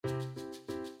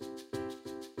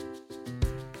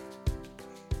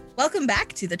Welcome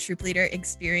back to the Troop Leader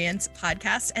Experience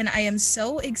podcast, and I am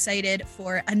so excited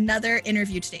for another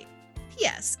interview today.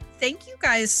 P.S. Thank you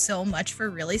guys so much for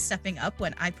really stepping up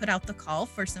when I put out the call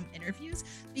for some interviews,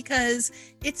 because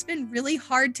it's been really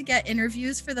hard to get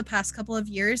interviews for the past couple of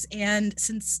years and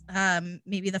since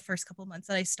maybe the first couple months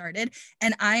that I started.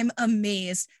 And I'm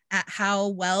amazed at how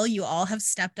well you all have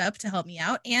stepped up to help me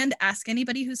out, and ask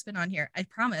anybody who's been on here. I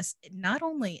promise, not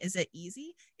only is it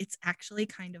easy, it's actually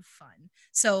kind of fun.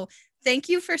 So thank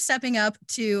you for stepping up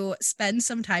to spend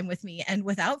some time with me. And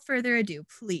without further ado,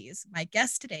 please, my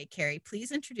guest today, Carrie,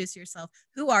 please introduce yourself.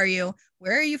 Who are you?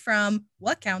 Where are you from?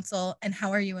 What council? And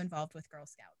how are you involved with Girl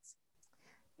Scouts?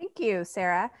 Thank you,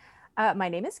 Sarah. My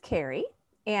name is Carrie,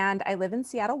 and I live in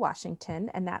Seattle, Washington,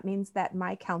 and that means that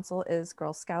my council is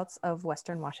Girl Scouts of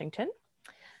Western Washington.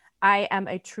 I am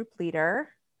a troop leader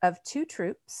of 2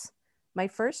 troops. My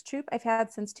first troop I've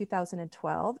had since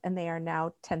 2012, and they are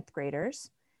now 10th graders.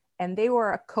 And they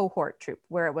were a cohort troop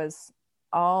where it was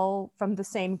all from the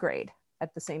same grade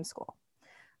at the same school.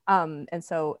 And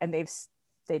they've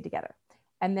stayed together.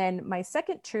 And then my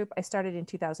second troop, I started in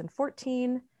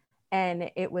 2014,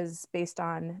 and it was based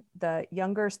on the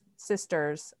younger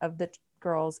sisters of the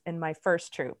girls in my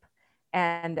first troop.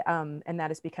 And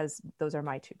that is because those are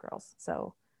my 2 girls.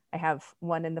 So I have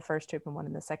one in the first troop and one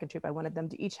in the second troop. I wanted them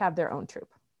to each have their own troop.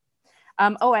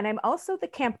 And I'm also the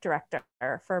camp director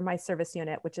for my service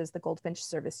unit, which is the Goldfinch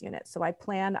service unit. So I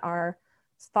plan our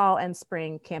fall and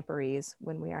spring camporees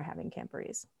when we are having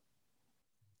camporees.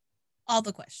 All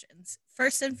the questions.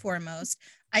 First and foremost,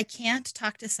 I can't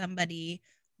talk to somebody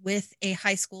with a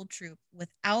high school troop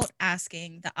without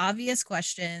asking the obvious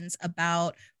questions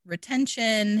about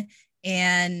retention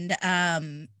and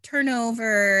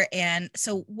turnover. And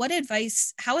so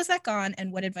how has that gone?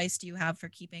 And what advice do you have for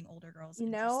keeping older girls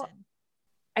interested?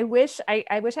 I wish I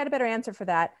had a better answer for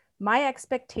that. My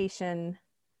expectation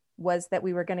was that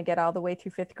we were going to get all the way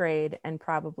through 5th grade and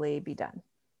probably be done.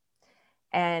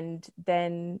 And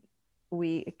then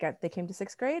they came to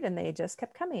 6th grade and they just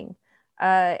kept coming.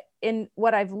 In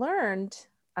what I've learned,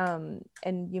 and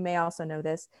you may also know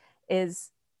this,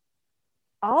 is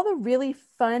all the really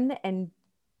fun and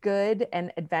good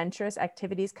and adventurous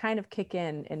activities kind of kick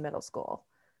in middle school.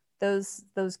 Those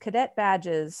cadet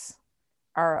badges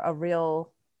are a real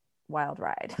wild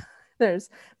ride. That's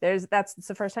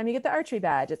the first time you get the archery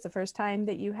badge. It's the first time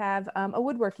that you have a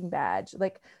woodworking badge,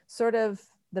 like sort of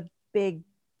the big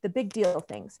deal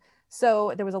things.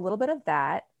 So there was a little bit of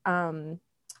that.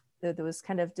 There was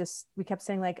kind of just, we kept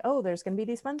saying like, oh, there's going to be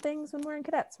these fun things when we're in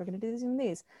cadets. We're going to do these and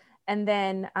these. And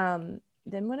then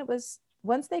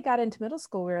once they got into middle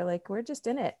school, we were like, we're just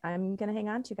in it. I'm going to hang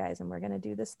on to you guys and we're going to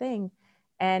do this thing.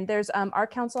 And there's our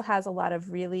council has a lot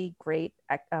of really great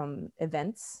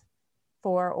events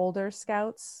for older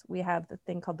scouts. We have the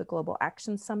thing called the Global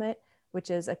Action Summit, which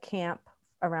is a camp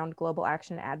around global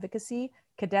action advocacy.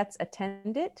 Cadets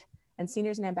attend it, and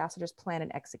seniors and ambassadors plan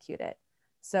and execute it.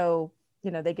 So,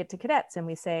 they get to cadets and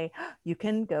we say, oh, you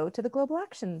can go to the Global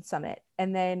Action Summit.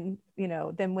 And then,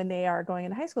 then when they are going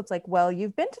into high school, it's like, well,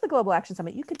 you've been to the Global Action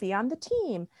Summit, you could be on the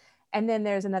team. And then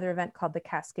there's another event called the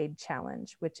Cascade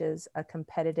Challenge, which is a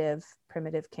competitive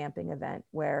primitive camping event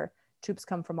where troops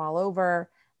come from all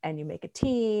over and you make a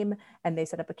team and they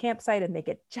set up a campsite and they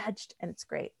get judged, and it's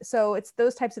great. So it's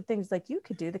those types of things. Like, you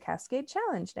could do the Cascade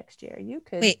Challenge next year. You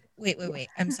could wait.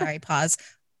 I'm sorry, pause.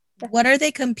 What are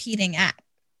they competing at?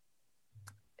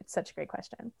 It's such a great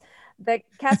question. The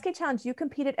Cascade Challenge, you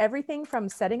compete at everything from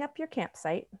setting up your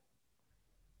campsite.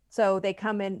 So they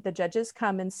come in, the judges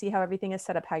come and see how everything is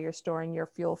set up, how you're storing your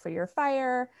fuel for your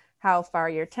fire, how far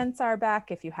your tents are back,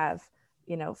 if you have,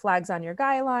 flags on your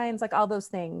guy lines, like all those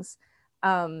things.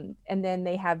 And then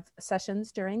they have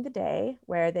sessions during the day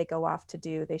where they go off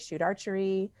they shoot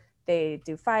archery, they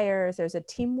do fires. There's a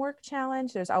teamwork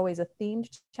challenge. There's always a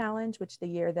themed challenge, which the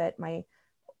year that my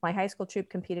high school troop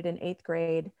competed in 8th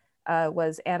grade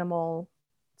was animal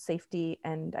safety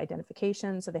and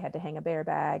identification. So they had to hang a bear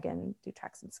bag and do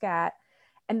tracks and scat,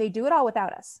 and they do it all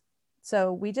without us.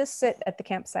 So we just sit at the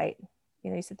campsite,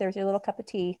 you sit there with your little cup of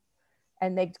tea,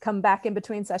 and they come back in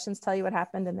between sessions, tell you what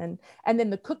happened. And then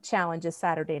the cook challenge is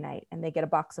Saturday night, and they get a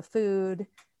box of food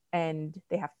and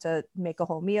they have to make a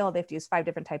whole meal. They have to use 5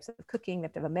 different types of cooking. They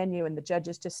have to have a menu, and the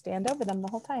judges just stand over them the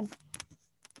whole time.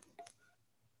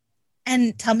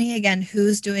 And tell me again,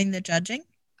 who's doing the judging?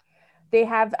 They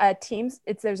have teams.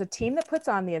 There's a team that puts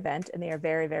on the event, and they are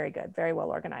very, very good, very well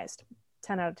organized,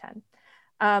 10 out of 10.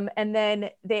 And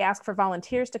then they ask for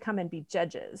volunteers to come and be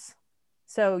judges.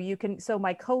 So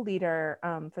my co-leader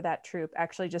for that troop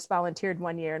actually just volunteered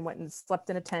one year and went and slept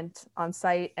in a tent on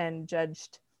site and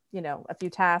judged, a few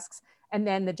tasks. And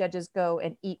then the judges go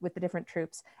and eat with the different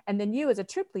troops. And then you as a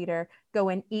troop leader go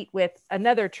and eat with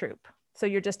another troop. So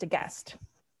you're just a guest.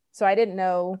 So I didn't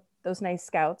know those nice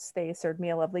scouts. They served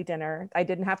me a lovely dinner. I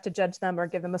didn't have to judge them or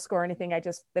give them a score or anything.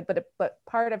 But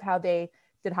part of how they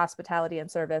did hospitality and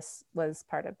service was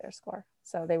part of their score.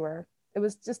 So it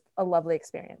was just a lovely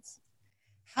experience.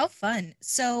 How fun.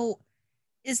 So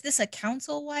is this a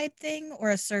council-wide thing or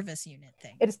a service unit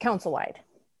thing? It is council-wide.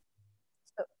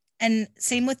 And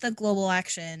same with the Global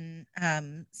Action, I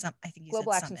think you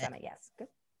Global said Action Summit, yes. Good.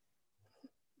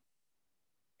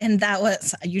 And that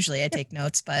was, usually I take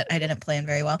notes, but I didn't plan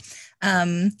very well.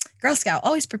 Girl Scout,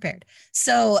 always prepared.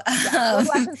 So,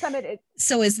 Global Action Summit.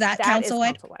 So is that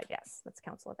council-wide? Council-wide, yes. That's a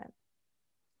council event.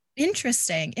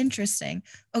 Interesting.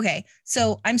 Okay,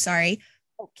 so I'm sorry.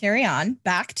 Carry on.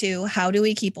 Back to how do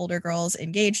we keep older girls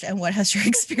engaged and what has your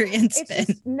experience been?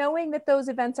 Just knowing that those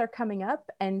events are coming up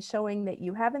and showing that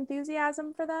you have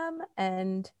enthusiasm for them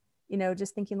and,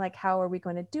 just thinking like, how are we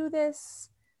going to do this?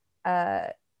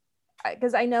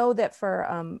 Because I know that for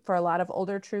a lot of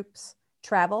older troops,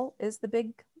 travel is the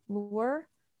big lure,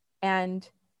 and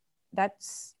that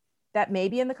may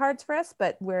be in the cards for us,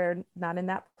 but we're not in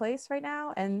that place right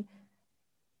now. And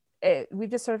we've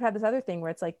just sort of had this other thing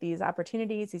where it's like these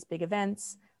opportunities, these big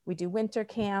events. We do winter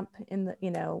camp in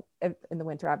the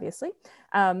winter, obviously,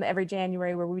 every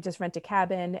January, where we just rent a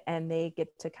cabin and they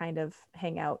get to kind of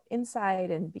hang out inside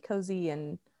and be cozy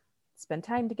and spend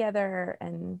time together.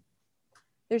 And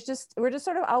we're just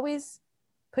sort of always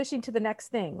pushing to the next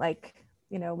thing. Like,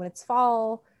 when it's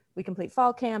fall, we complete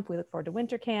fall camp. We look forward to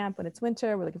winter camp. When it's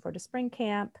winter, we're looking forward to spring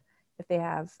camp. If they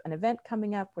have an event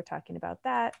coming up, we're talking about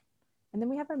that. And then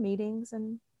we have our meetings,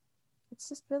 and it's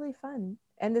just really fun.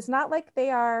 And it's not like they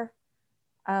are,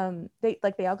 they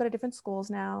all go to different schools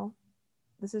now.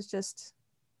 This is just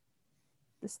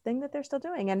this thing that they're still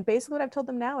doing. And basically what I've told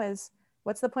them now is,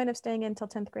 what's the point of staying in until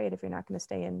 10th grade if you're not going to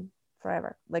stay in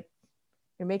forever? Like,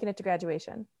 you're making it to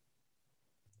graduation.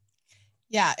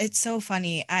 Yeah, it's so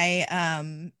funny.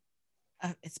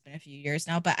 It's been a few years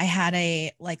now, but I had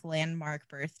a landmark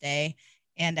birthday.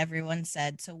 And everyone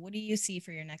said, so what do you see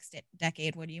for your next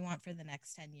decade? What do you want for the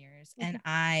next 10 years? Mm-hmm. And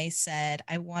I said,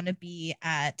 I want to be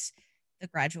at the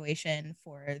graduation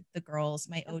for the girls,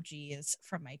 my OGs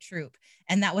from my troop.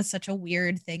 And that was such a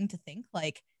weird thing to think.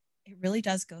 Like, it really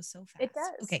does go so fast. It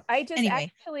does. Okay. I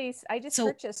just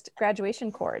purchased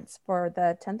graduation cords for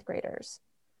the 10th graders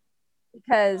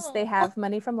because they have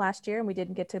money from last year and we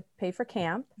didn't get to pay for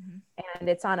camp. Mm-hmm. And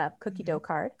it's on a cookie dough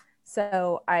card.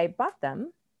 So I bought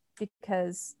them.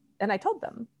 And I told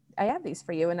them, I have these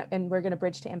for you, and we're going to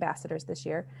bridge to ambassadors this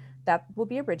year. That will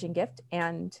be a bridging gift.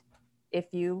 And if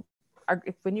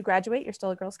when you graduate, you're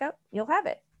still a Girl Scout, you'll have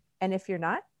it. And if you're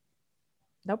not,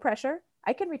 no pressure,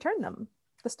 I can return them.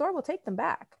 The store will take them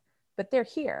back, but they're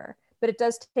here. But it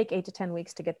does take 8 to 10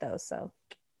 weeks to get those. So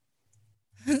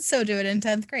do it in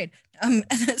 10th grade.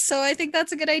 So I think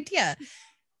that's a good idea.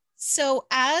 So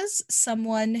as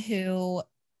someone who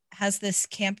has this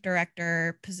camp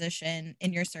director position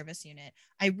in your service unit,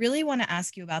 I really want to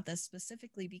ask you about this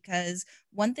specifically because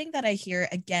one thing that I hear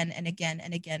again and again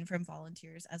and again from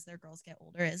volunteers as their girls get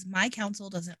older is my council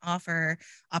doesn't offer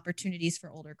opportunities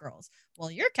for older girls. Well,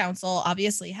 your council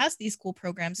obviously has these cool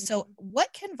programs. Mm-hmm. So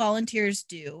what can volunteers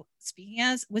do, speaking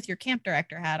as with your camp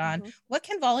director hat on, mm-hmm. what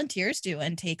can volunteers do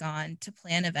and take on to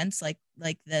plan events like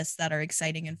this that are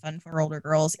exciting and fun for older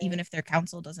girls, mm-hmm. even if their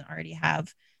council doesn't already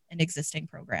have an existing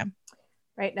program?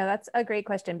 Right. Now, that's a great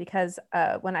question because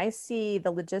when I see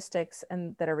the logistics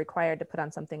that are required to put on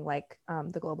something like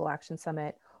the Global Action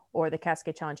Summit or the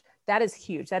Cascade Challenge, that is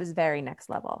huge. That is very next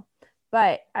level.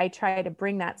 But I try to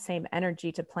bring that same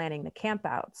energy to planning the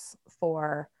campouts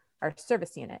for our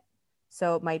service unit.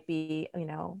 So it might be,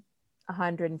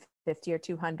 150 or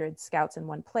 200 scouts in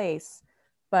one place,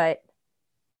 but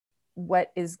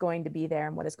what is going to be there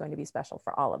and what is going to be special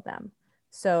for all of them?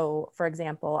 So, for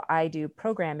example, I do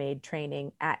program aid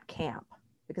training at camp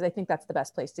because I think that's the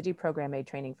best place to do program aid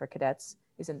training for cadets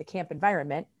is in the camp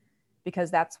environment because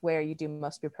that's where you do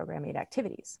most of your program aid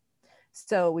activities.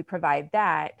 So we provide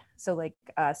that. So like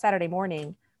Saturday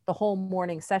morning, the whole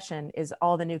morning session is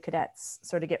all the new cadets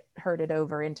sort of get herded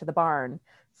over into the barn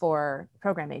for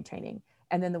program aid training.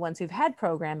 And then the ones who've had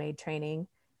program aid training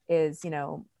is,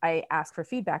 I ask for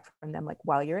feedback from them, like,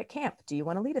 while you're at camp, do you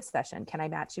want to lead a session? Can I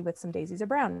match you with some daisies or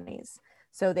brownies?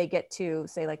 So they get to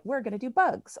say, like, we're going to do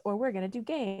bugs, or we're going to do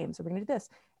games, or we're going to do this.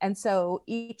 And so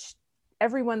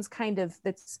everyone's kind of,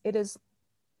 it is,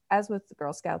 as with the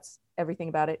Girl Scouts, everything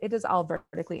about it is all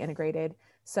vertically integrated.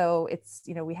 So it's,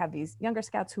 we have these younger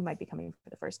scouts who might be coming for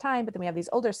the first time, but then we have these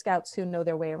older scouts who know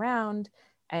their way around.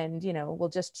 And, we'll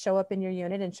just show up in your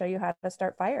unit and show you how to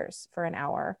start fires for an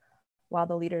hour while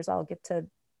the leaders all get to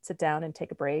sit down and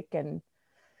take a break and,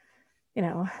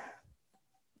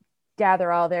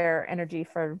 gather all their energy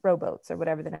for rowboats or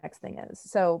whatever the next thing is.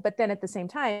 So, but then at the same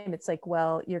time, it's like,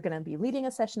 well, you're going to be leading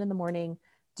a session in the morning.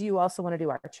 Do you also want to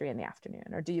do archery in the afternoon?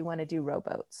 Or do you want to do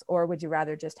rowboats? Or would you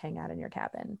rather just hang out in your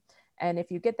cabin? And if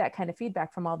you get that kind of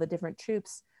feedback from all the different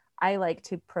troops, I like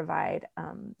to provide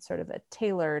sort of a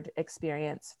tailored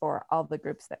experience for all the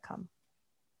groups that come.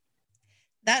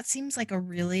 That seems like a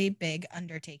really big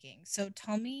undertaking. So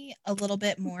tell me a little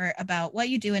bit more about what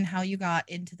you do and how you got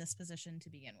into this position to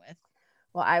begin with.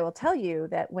 Well, I will tell you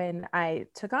that when I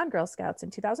took on Girl Scouts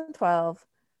in 2012,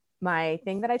 my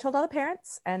thing that I told all the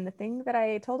parents and the thing that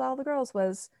I told all the girls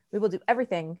was, we will do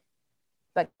everything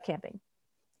but camping.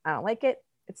 I don't like it.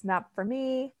 It's not for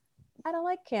me. I don't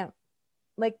like camp.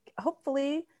 Like,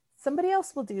 hopefully somebody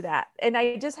else will do that. And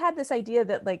I just had this idea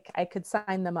that like I could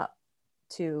sign them up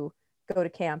to go to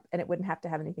camp and it wouldn't have to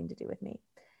have anything to do with me.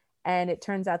 And it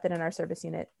turns out that in our service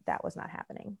unit, that was not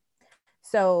happening.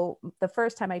 So the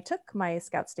first time I took my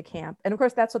scouts to camp, and of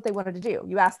course that's what they wanted to do.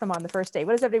 You ask them on the first day,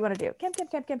 what does everybody want to do? Camp, camp,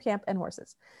 camp, camp, camp, and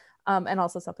horses, and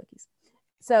also sell cookies.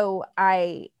 So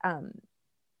I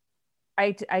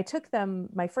took them,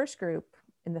 my first group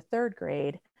in the 3rd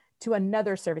grade, to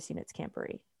another service unit's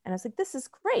camporee. And I was like, this is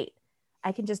great.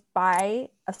 I can just buy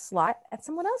a slot at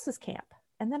someone else's camp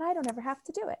and then I don't ever have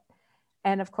to do it.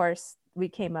 And of course we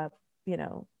came up,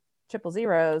 000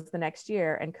 the next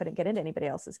year and couldn't get into anybody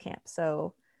else's camp.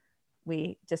 So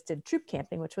we just did troop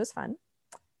camping, which was fun.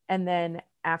 And then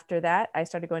after that, I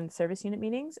started going to service unit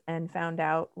meetings and found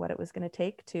out what it was going to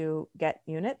take to get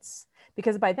units,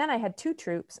 because by then I had 2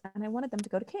 troops and I wanted them to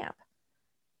go to camp.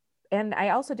 And I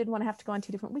also didn't want to have to go on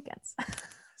 2 different weekends.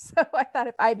 So I thought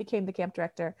if I became the camp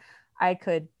director, I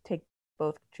could take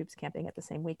both troops camping at the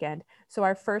same weekend. So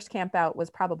our first camp out was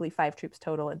probably 5 troops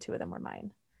total and 2 of them were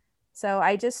mine. So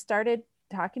I just started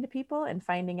talking to people and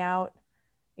finding out,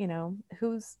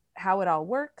 how it all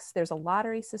works. There's a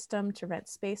lottery system to rent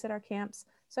space at our camps.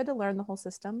 So I had to learn the whole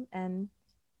system and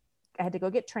I had to go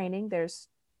get training. There's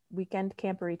weekend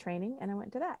camporee training and I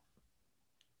went to that.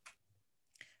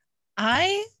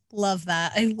 I love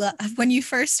that. When you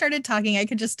first started talking, I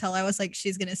could just tell. I was like,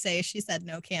 she's going to say, she said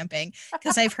no camping,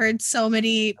 because I've heard so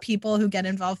many people who get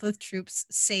involved with troops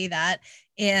say that,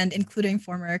 and including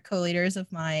former co-leaders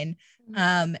of mine.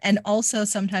 And also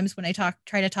sometimes when I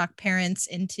try to talk parents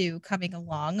into coming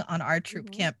along on our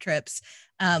troop camp trips,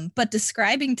 but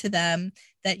describing to them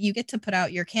that you get to put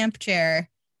out your camp chair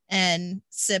and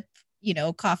sip,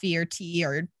 coffee or tea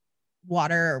or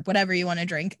water or whatever you want to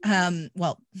drink.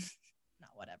 Well,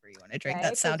 whatever you want to drink. Okay,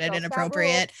 that sounded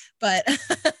inappropriate, but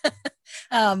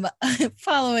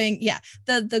following,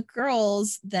 the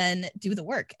girls then do the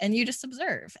work and you just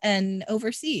observe and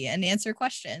oversee and answer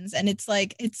questions. And it's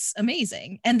like, it's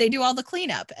amazing. And they do all the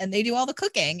cleanup and they do all the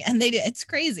cooking and it's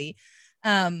crazy.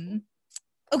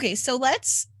 Okay. So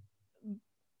let's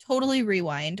totally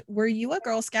rewind. Were you a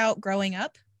Girl Scout growing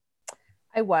up?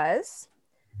 I was.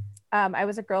 I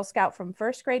was a Girl Scout from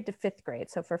 1st grade to 5th grade.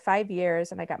 So for 5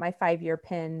 years, and I got my 5-year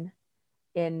pin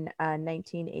in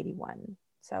 1981.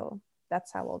 So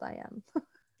that's how old I am.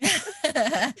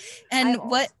 And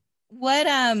what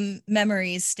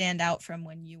memories stand out from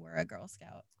when you were a Girl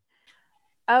Scout?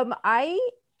 I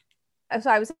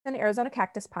was in Arizona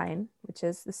Cactus Pine, which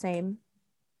is the same,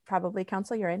 probably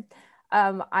council you're in.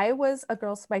 I was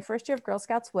my first year of Girl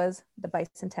Scouts was the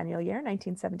bicentennial year,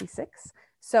 1976.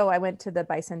 So I went to the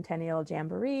bicentennial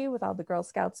jamboree with all the Girl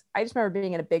Scouts. I just remember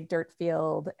being in a big dirt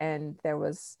field and there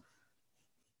was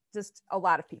just a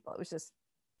lot of people. It was just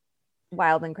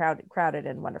wild and crowded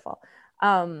and wonderful.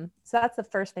 So that's the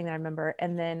first thing that I remember.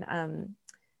 And then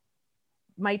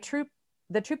the troop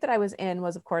that I was in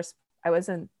was, of course, it was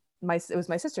my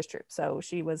sister's troop. So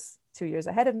she was 2 years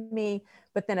ahead of me.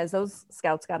 But then as those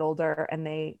scouts got older and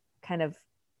they kind of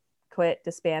quit,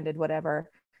 disbanded,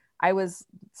 whatever, I was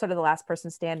sort of the last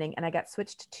person standing and I got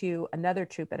switched to another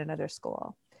troop at another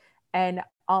school. And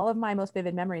all of my most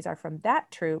vivid memories are from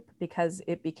that troop because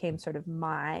it became sort of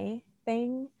my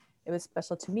thing. It was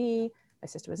special to me. My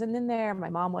sister wasn't in there.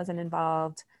 My mom wasn't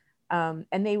involved. And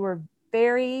they were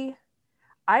I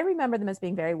remember them as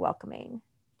being very welcoming.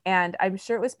 And I'm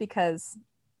sure it was because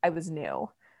I was new,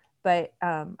 but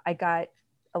I got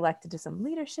elected to some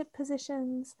leadership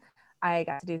positions. I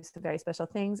got to do some very special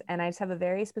things. And I just have a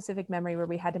very specific memory where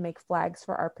we had to make flags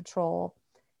for our patrol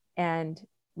and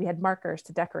we had markers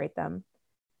to decorate them.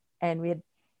 And we had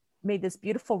made this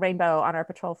beautiful rainbow on our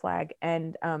patrol flag.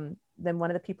 And then one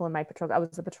of the people in my patrol, I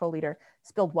was the patrol leader,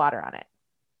 spilled water on it.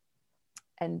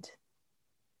 And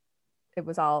it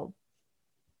was all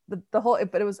the whole,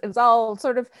 but it was all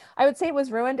sort of, I would say it was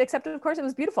ruined, except of course it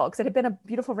was beautiful because it had been a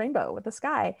beautiful rainbow with the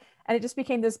sky, and it just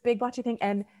became this big blotchy thing.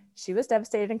 And she was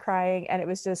devastated and crying, and it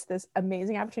was just this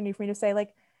amazing opportunity for me to say,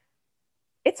 like,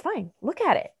 it's fine, look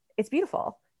at it, it's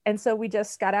beautiful. And so we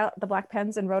just got out the black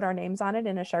pens and wrote our names on it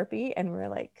in a Sharpie, and we were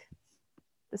like,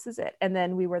 this is it. And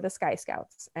then we were the Sky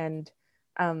Scouts, and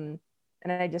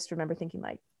I just remember thinking,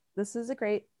 like, this is a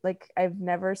great, like, I've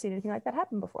never seen anything like that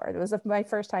happen before. It was my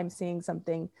first time seeing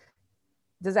something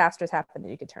disastrous happen that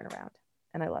you could turn around,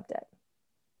 and I loved it.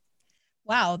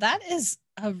 Wow, that is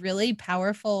a really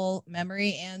powerful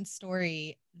memory and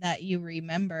story that you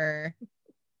remember.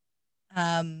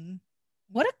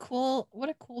 What a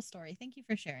cool story. Thank you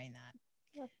for sharing that.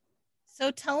 Yeah.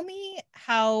 So tell me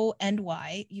how and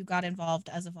why you got involved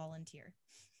as a volunteer.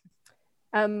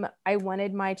 I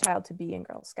wanted my child to be in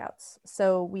Girl Scouts.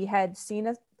 So we had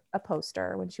seen a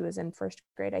poster when she was in first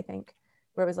grade, I think,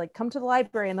 where it was like, come to the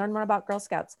library and learn more about Girl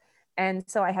Scouts. And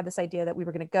so I had this idea that we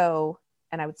were going to go,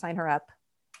 and I would sign her up,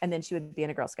 and then she would be in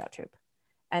a Girl Scout troop.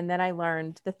 And then I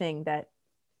learned the thing that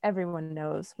everyone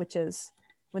knows, which is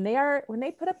when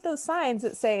they put up those signs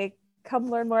that say,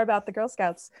 come learn more about the Girl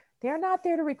Scouts, they are not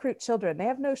there to recruit children. They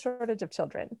have no shortage of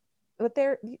children, but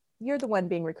you're the one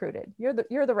being recruited. You're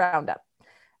the roundup.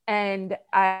 And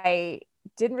I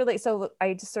didn't really, so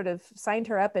I just sort of signed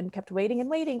her up and kept waiting and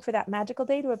waiting for that magical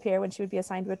day to appear when she would be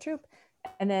assigned to a troop.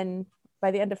 And then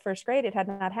by the end of first grade, it had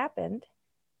not happened.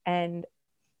 And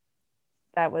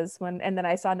that was when, and then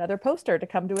I saw another poster to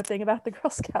come to a thing about the Girl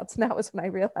Scouts. And that was when I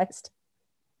realized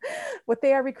what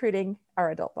they are recruiting are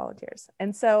adult volunteers.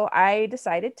 And so I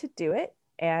decided to do it.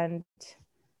 And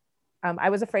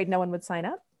I was afraid no one would sign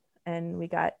up. And we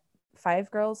got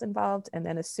 5 girls involved. And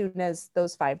then as soon as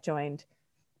those 5 joined,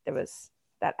 there was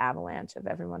that avalanche of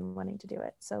everyone wanting to do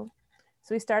it. So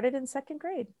we started in 2nd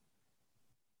grade.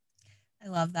 I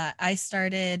love that. I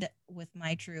started with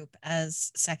my troop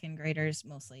as 2nd graders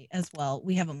mostly as well.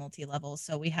 We have a multi-level,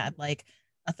 so we had like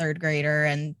a 3rd grader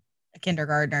and a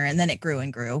kindergartner, and then it grew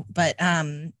and grew. But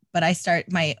I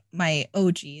start my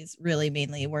OGs really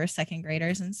mainly were 2nd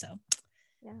graders, and so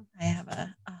yeah, I have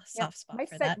a soft spot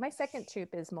for that. My 2nd troop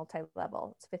is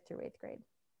multi-level. It's 5th through 8th grade.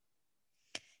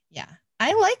 Yeah,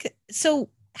 so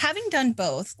having done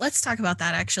both, let's talk about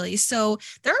that actually. So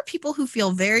there are people who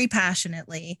feel very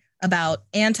passionately about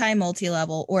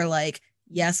anti-multi-level, or like,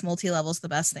 yes, multi-level is the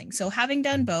best thing. So having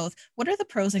done both, what are the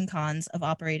pros and cons of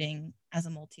operating as a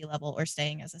multi-level or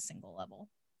staying as a single level?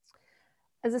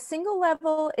 As a single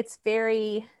level, it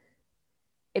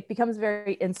becomes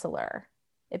very insular.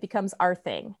 It becomes our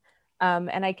thing.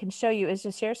 And I can show you, is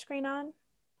the share screen on?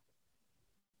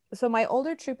 So my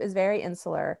older troop is very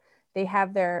insular. They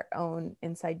have their own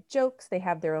inside jokes. They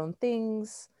have their own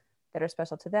things that are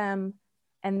special to them.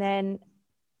 And then,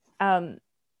 and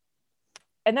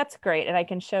that's great. And I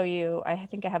can show you, I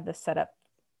think I have this set up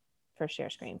for share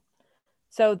screen.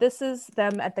 So this is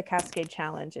them at the Cascade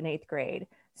Challenge in 8th grade.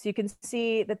 So you can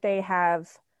see that they have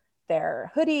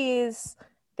their hoodies,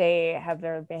 they have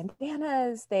their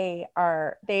bandanas, they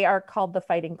are called the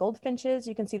Fighting Goldfinches.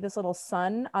 You can see this little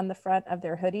sun on the front of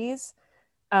their hoodies,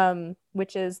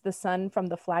 which is the sun from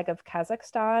the flag of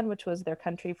Kazakhstan, which was their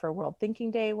country for World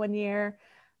Thinking Day one year.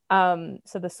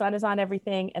 So the sun is on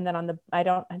everything. And then on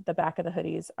the back of the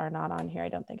hoodies are not on here. I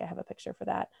don't think I have a picture for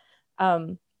that.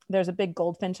 There's a big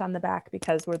goldfinch on the back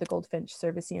because we're the Goldfinch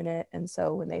Service Unit. And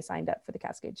so when they signed up for the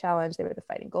Cascade Challenge, they were the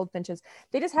Fighting Goldfinches.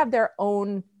 They just have their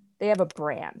own, they have a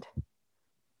brand.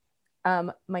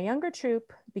 My younger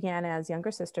troop began as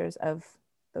younger sisters of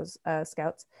those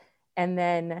scouts. And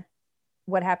then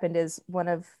what happened is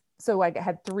so I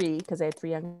had 3 because I had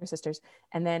 3 younger sisters.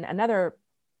 And then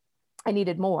I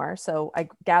needed more. So I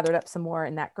gathered up some more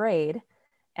in that grade.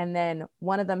 And then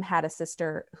one of them had a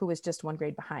sister who was just 1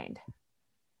 grade behind.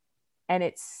 And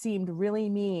it seemed really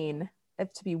mean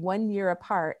to be 1 year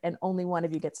apart and only one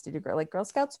of you gets to do Girl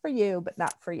Scouts for you, but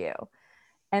not for you.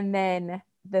 And then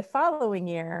the following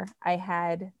year, I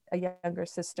had a younger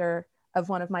sister of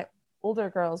one of my older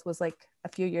girls, was like a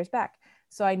few years back.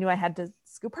 So I knew I had to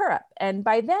scoop her up. And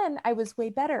by then I was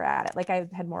way better at it. Like I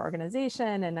had more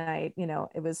organization, and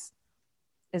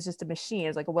it's just a machine.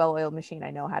 It's like a well-oiled machine.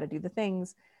 I know how to do the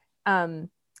things. And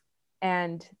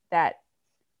that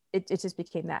it just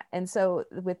became that. And so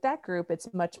with that group,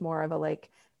 it's much more of a, like,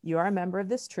 you are a member of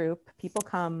this troop. People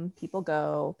come, people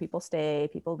go, people stay,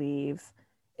 people leave.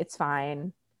 It's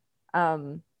fine.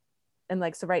 And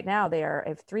like, so right now I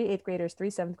have 3 8th graders, 3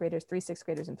 7th graders, 3 6th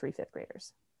graders, and 3 5th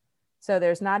graders. So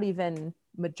there's not even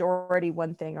majority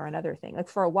one thing or another thing. Like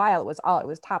for a while, it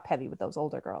was top heavy with those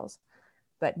older girls,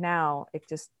 but now it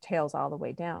just tails all the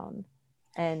way down.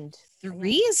 And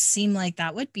threes seem like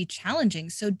that would be challenging.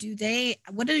 So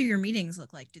what do your meetings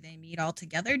look like? Do they meet all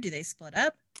together? Do they split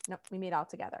up? Nope, we meet all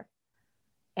together.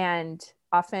 And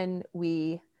often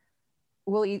we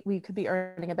could be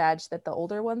earning a badge that the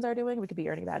older ones are doing. We could be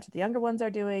earning a badge that the younger ones are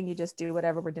doing. You just do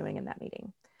whatever we're doing in that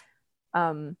meeting.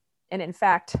 And in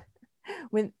fact,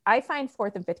 when I find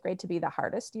fourth and fifth grade to be the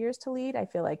hardest years to lead, I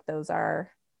feel like those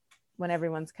are when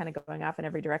everyone's kind of going off in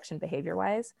every direction behavior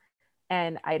wise.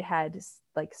 And I'd had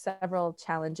like several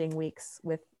challenging weeks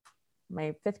with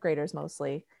my fifth graders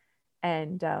mostly.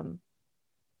 And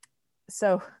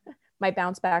so my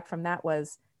bounce back from that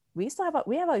was, we have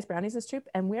all these brownies this troop,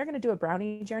 and we are going to do a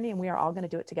brownie journey, and we are all going to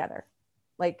do it together.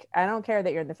 Like, I don't care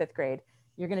that you're in the fifth grade,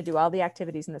 you're going to do all the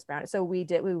activities in this brownie. So we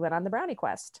went on the brownie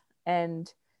quest,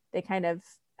 and they kind of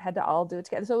had to all do it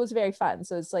together. So it was very fun.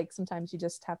 So it's like, sometimes you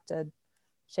just have to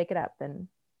shake it up, and,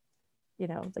 you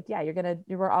know, it's like, yeah, you're going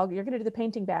to do the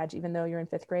painting badge, even though you're in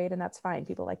fifth grade, and that's fine.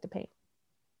 People like to paint.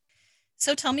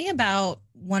 So tell me about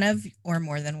one of, or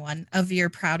more than one of, your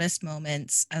proudest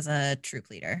moments as a troop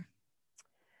leader.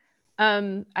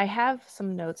 I have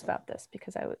some notes about this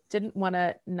because I didn't want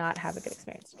to not have a good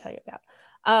experience to tell you about.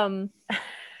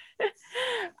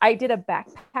 I did a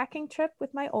backpacking trip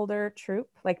with my older troop,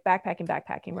 like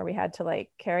backpacking, where we had to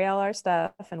like carry all our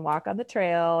stuff and walk on the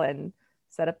trail and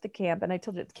set up the camp. And I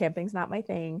told you camping's not my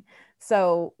thing.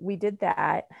 So we did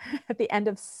that at the end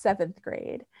of seventh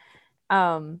grade.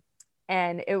 And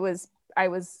I was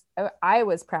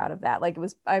proud of that. Like,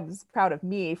 I was proud of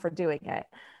me for doing it.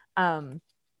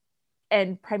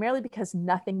 And primarily because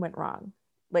nothing went wrong,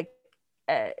 like,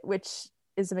 which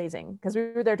is amazing because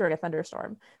we were there during a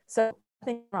thunderstorm. So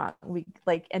nothing wrong.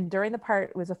 And during the part,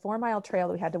 it was a 4-mile trail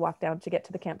that we had to walk down to get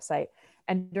to the campsite.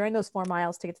 And during those 4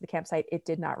 miles to get to the campsite, it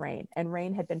did not rain. And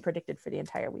rain had been predicted for the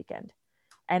entire weekend.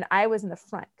 And I was in the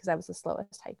front because I was the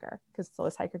slowest hiker, because the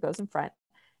slowest hiker goes in front.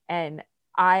 And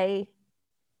I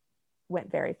went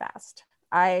very fast.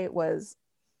 I was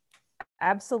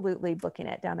absolutely booking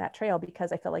it down that trail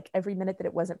because I felt like every minute that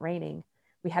it wasn't raining,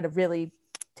 we had to really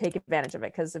take advantage of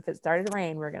it, because if it started to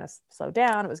rain, we were going to slow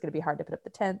down. It was going to be hard to put up the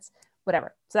tents,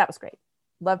 whatever. So that was great.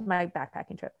 Loved my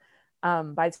backpacking trip.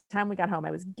 By the time we got home,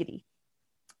 I was giddy.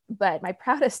 But my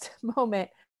proudest moment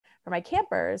for my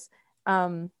campers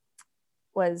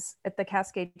was at the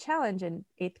Cascade Challenge in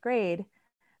 8th grade.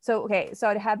 So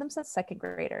I'd had them since second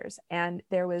graders, and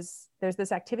there's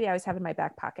this activity I always have in my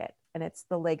back pocket, and it's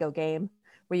the Lego game,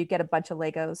 where you get a bunch of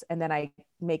Legos and then I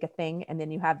make a thing, and then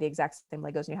you have the exact same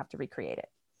Legos and you have to recreate it.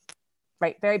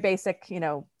 Right? Very basic, you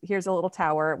know, here's a little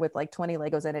tower with like 20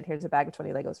 Legos in it. Here's a bag of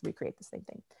 20 Legos, recreate the same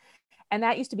thing. And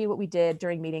that used to be what we did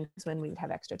during meetings when we would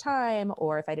have extra time,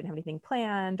 or if I didn't have anything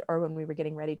planned, or when we were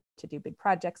getting ready to do big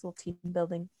projects, little team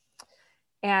building.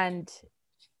 And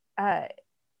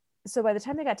so by the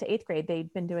time they got to 8th grade,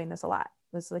 they'd been doing this a lot.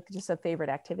 It was like just a favorite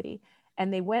activity.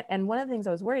 And they went, and one of the things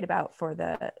I was worried about for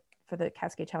the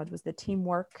Cascade Challenge was the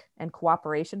teamwork and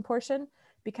cooperation portion,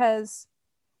 because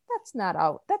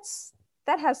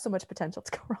that has so much potential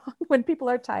to go wrong when people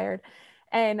are tired.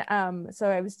 And so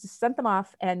I was just sent them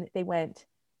off, and they went,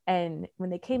 and when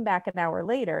they came back an hour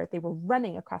later, they were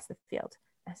running across the field.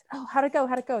 I said, "Oh, how'd it go?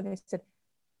 And they said,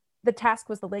 the task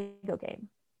was the Lego game."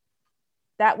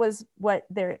 That was what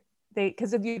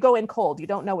because if you go in cold, you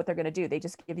don't know what they're going to do. They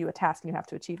just give you a task and you have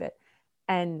to achieve it.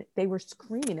 And they were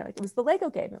screaming, like, it was the Lego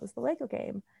game. It was the Lego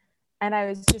game. And I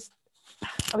was just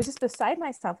beside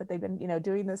myself that they've been, you know,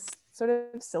 doing this sort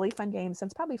of silly fun game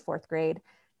since probably 4th grade.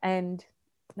 And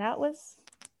that was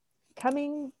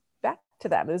coming back to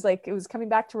them. It was coming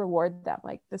back to reward them,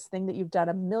 like this thing that you've done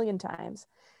a million times.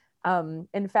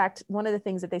 In fact, one of the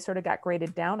things that they sort of got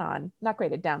graded down on, not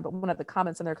graded down, but one of the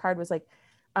comments on their card was like,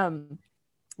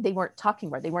 they weren't talking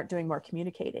more, they weren't doing more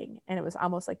communicating. And it was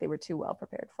almost like they were too well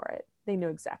prepared for it. They knew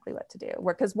exactly what to do.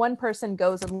 Because one person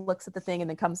goes and looks at the thing and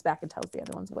then comes back and tells the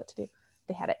other ones what to do.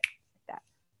 They had it like that.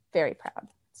 Very proud.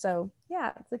 So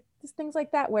yeah, it's like just things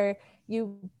like that, where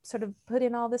you sort of put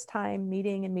in all this time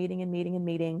meeting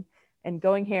and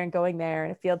going here and going there,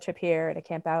 and a field trip here and a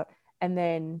camp out. And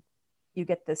then you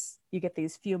get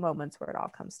these few moments where it all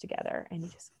comes together, and you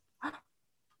just, wow,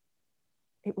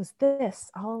 it was this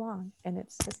all along. And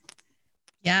it's just,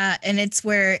 yeah. And it's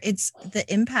where the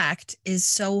impact is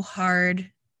so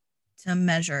hard to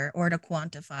measure or to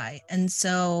quantify. And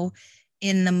so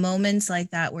in the moments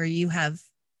like that, where you have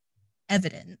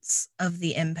evidence of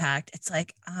the impact, it's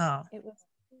like, oh,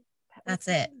 that's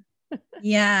it.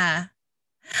 Yeah.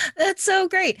 That's so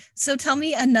great. So tell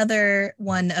me another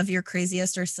one of your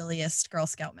craziest or silliest Girl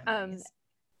Scout memories.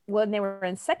 when they were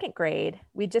in second grade,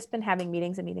 we'd just been having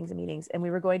meetings and meetings and meetings, and we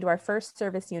were going to our first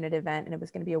service unit event, and it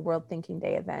was going to be a World Thinking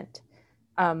Day event.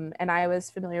 And I was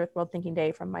familiar with World Thinking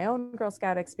Day from my own Girl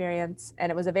Scout experience,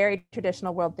 and it was a very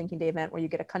traditional World Thinking Day event where you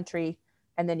get a country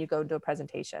and then you go do a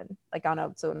presentation, like on a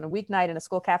weeknight in a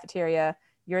school cafeteria.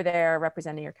 You're there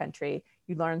representing your country.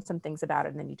 You learn some things about it,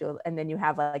 and then you do, and then you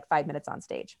have like 5 minutes on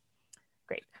stage.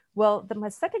 Great. Well, my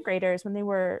second graders, when they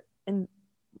were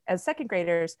as second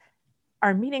graders,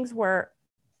 our meetings were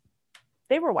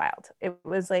wild. It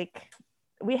was like,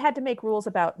 we had to make rules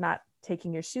about not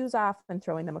taking your shoes off and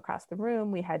throwing them across the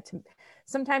room.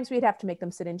 Sometimes we'd have to make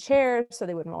them sit in chairs so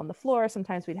they wouldn't roll on the floor.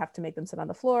 Sometimes we'd have to make them sit on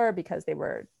the floor because they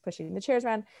were pushing the chairs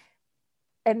around,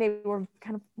 and they were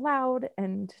kind of loud,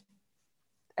 and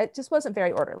it just wasn't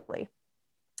very orderly.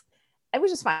 It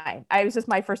was just fine. It was just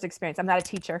my first experience. I'm not a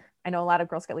teacher. I know a lot of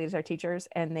Girl Scout leaders are teachers,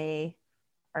 and they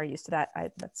are used to that.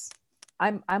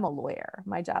 I'm a lawyer.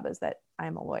 My job is that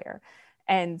I'm a lawyer.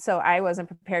 And so I wasn't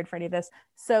prepared for any of this.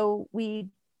 So we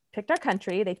picked our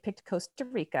country. They picked Costa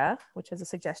Rica, which was a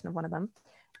suggestion of one of them.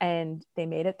 And they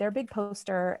made it their big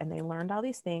poster, and they learned all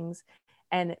these things.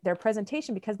 And their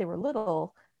presentation, because they were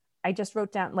little, I just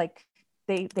wrote down, like,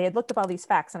 they had looked up all these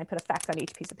facts, and I put a fact on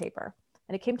each piece of paper.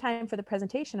 And it came time for the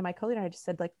presentation, and my co-leader and I just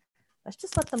said, like, let's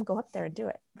just let them go up there and do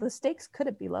it. The stakes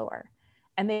couldn't be lower.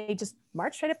 And they just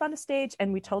marched right up on the stage,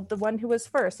 and we told the one who was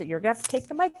first that you're gonna have to take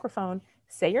the microphone,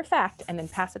 say your fact, and then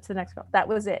pass it to the next girl. That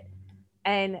was it.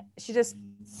 And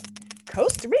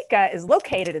Costa Rica is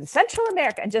located in Central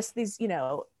America, and just these,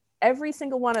 every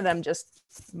single one of them just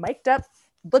mic'd up,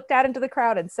 looked out into the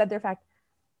crowd, and said their fact.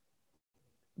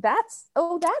 That's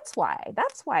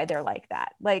why they're like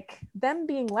that. Like, them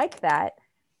being like that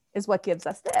is what gives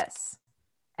us this.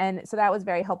 And so that was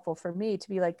very helpful for me to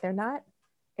be like,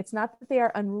 it's not that they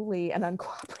are unruly and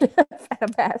uncooperative and a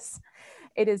mess.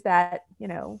 It is that,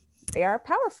 they are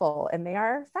powerful, and they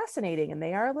are fascinating, and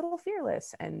they are a little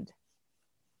fearless, and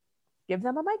give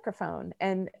them a microphone.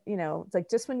 And, it's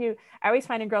like, just I always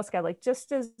find in Girl Scout, like,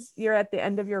 just as you're at the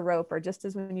end of your rope, or just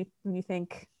as when you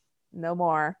think no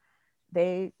more,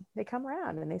 they come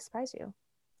around and they surprise you.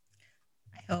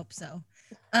 I hope so.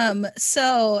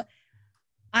 So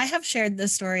I have shared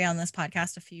this story on this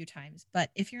podcast a few times, but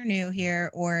if you're new here,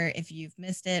 or if you've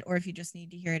missed it, or if you just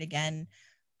need to hear it again,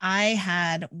 I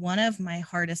had one of my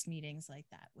hardest meetings like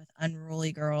that, with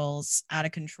unruly girls, out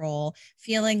of control,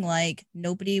 feeling like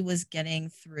nobody was getting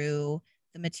through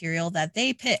the material that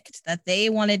they picked, that they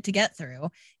wanted to get through,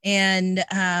 and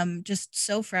just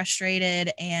so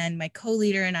frustrated. And my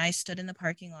co-leader and I stood in the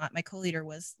parking lot. My co-leader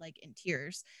was like in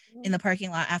tears in the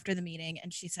parking lot after the meeting,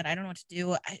 and she said, I don't know what to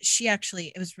do.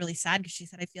 It was really sad, because she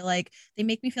said, I feel like they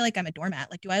make me feel like I'm a doormat.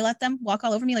 Like, do I let them walk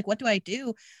all over me? Like, what do I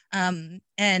do? And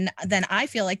then I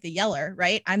feel like the yeller,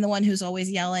 right? I'm the one who's always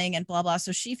yelling and blah, blah.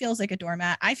 So she feels like a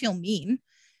doormat. I feel mean,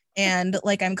 and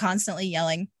like I'm constantly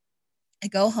yelling. I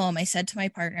go home. I said to my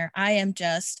partner, I am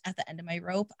just at the end of my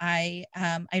rope. I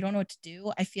don't know what to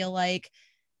do. I feel like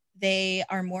they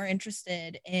are more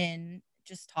interested in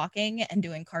just talking and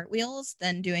doing cartwheels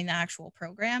than doing the actual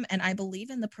program. And I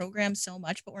believe in the program so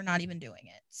much, but we're not even doing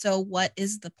it. So what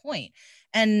is the point?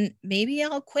 And maybe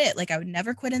I'll quit. Like, I would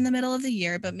never quit in the middle of the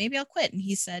year, but maybe I'll quit. And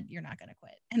he said, you're not going to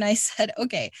quit. And I said,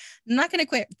 okay, I'm not going to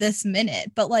quit this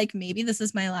minute, but like, maybe this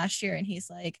is my last year. And he's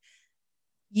like,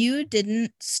 you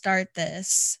didn't start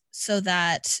this so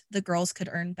that the girls could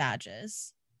earn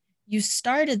badges. You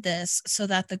started this so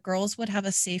that the girls would have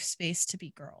a safe space to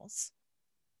be girls.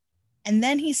 And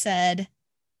then he said,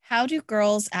 how do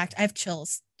girls act? I have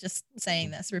chills just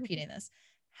saying this, repeating this.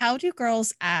 How do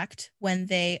girls act when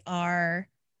they are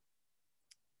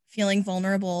feeling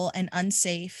vulnerable and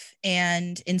unsafe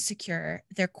and insecure?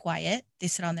 They're quiet. They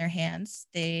sit on their hands.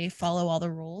 They follow all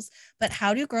the rules. But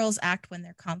how do girls act when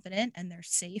they're confident and they're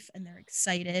safe and they're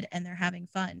excited and they're having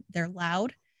fun? They're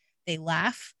loud. They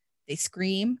laugh. They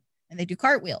scream. And they do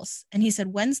cartwheels. And he said,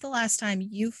 when's the last time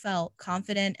you felt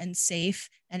confident and safe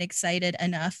and excited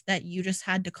enough that you just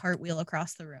had to cartwheel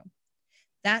across the room?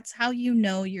 That's how you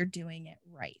know you're doing it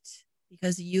right,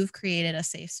 because you've created a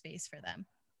safe space for them.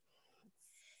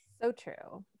 So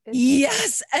true.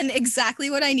 Yes, and exactly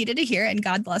what I needed to hear. And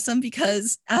God bless him,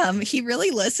 because he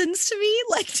really listens to me,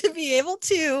 like, to be able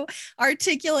to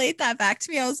articulate that back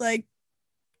to me. I was like,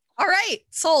 all right,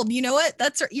 sold. You know what?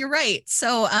 You're right.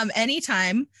 So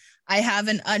anytime I have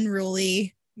an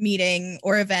unruly meeting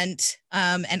or event,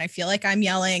 and I feel like I'm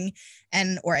yelling,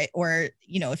 and or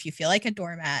if you feel like a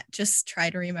doormat, just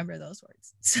try to remember those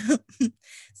words.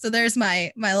 So there's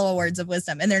my little words of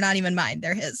wisdom, and they're not even mine,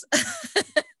 they're his.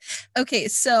 Okay,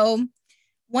 so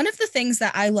One of the things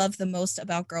that I love the most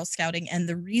about Girl Scouting and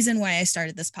the reason why I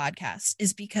started this podcast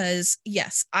is because,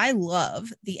 yes, I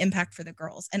love the impact for the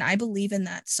girls and I believe in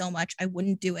that so much. I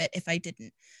wouldn't do it if I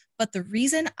didn't. But the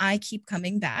reason I keep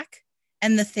coming back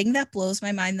and the thing that blows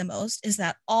my mind the most is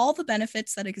that all the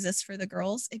benefits that exist for the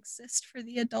girls exist for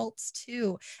the adults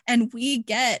too. And we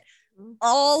get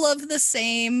all of the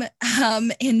same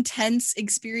intense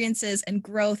experiences and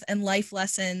growth and life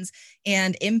lessons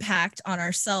and impact on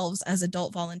ourselves as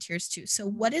adult volunteers too. So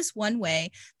what is one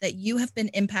way that you have been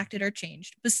impacted or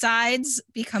changed besides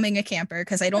becoming a camper?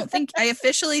 Because I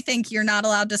officially think you're not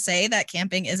allowed to say that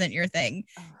camping isn't your thing.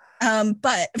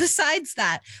 But besides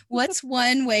that, what's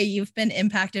one way you've been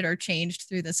impacted or changed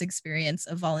through this experience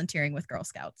of volunteering with Girl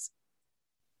Scouts?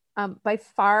 By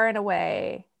far and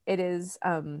away, it is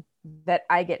that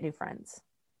I get new friends,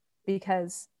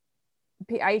 because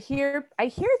I hear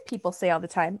people say all the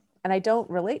time, and I don't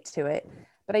relate to it,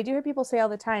 but I do hear people say all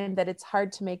the time that it's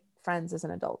hard to make friends as an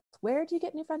adult. Where do you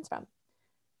get new friends from?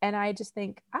 And I just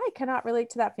think I cannot relate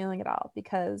to that feeling at all,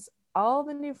 because all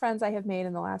the new friends I have made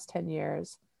in the last 10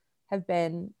 years have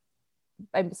been,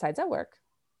 and besides at work,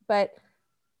 but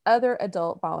other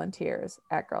adult volunteers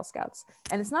at Girl Scouts.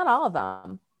 And it's not all of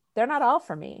them. They're not all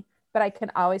for me, but I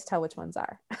can always tell which ones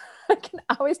are. I can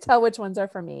always tell which ones are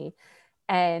for me.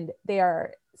 And they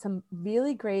are some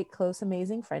really great, close,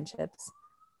 amazing friendships.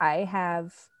 I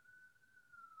have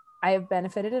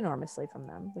benefited enormously from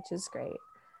them, which is great.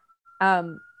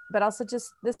 But also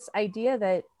just this idea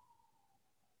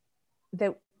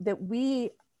that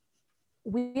we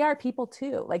are people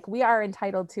too. Like, we are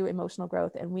entitled to emotional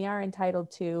growth, and we are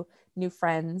entitled to new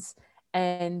friends,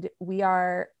 and we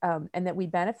are, and that we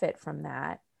benefit from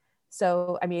that.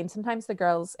 So, I mean, sometimes the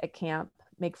girls at camp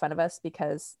make fun of us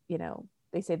because,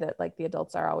 they say that like the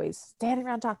adults are always standing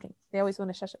around talking. They always want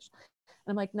to shush. And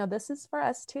I'm like, no, this is for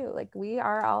us too. Like, we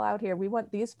are all out here. We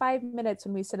want these 5 minutes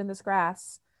when we sit in this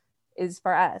grass is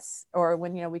for us, or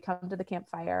when, we come to the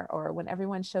campfire, or when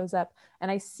everyone shows up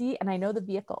and I know the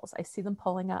vehicles, I see them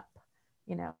pulling up,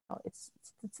 it's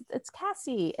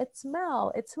Cassie, it's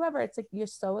Mel, it's whoever. It's like, you're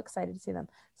so excited to see them.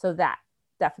 So that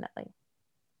definitely.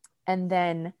 And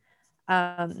then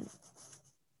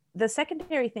the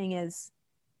secondary thing is,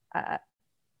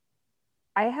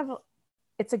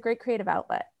 it's a great creative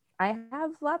outlet. I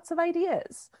have lots of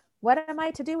ideas. What am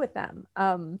I to do with them?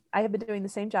 I have been doing the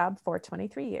same job for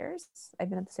 23 years. I've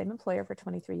been at the same employer for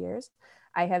 23 years.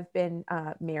 I have been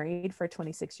married for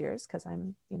 26 years because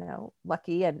I'm,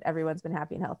 lucky, and everyone's been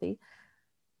happy and healthy.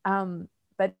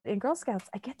 But in Girl Scouts,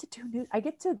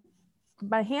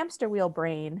 my hamster wheel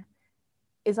brain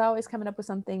is always coming up with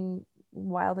something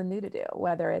wild and new to do,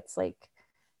 whether it's like,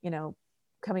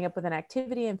 coming up with an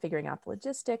activity and figuring out the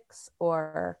logistics,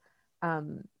 or,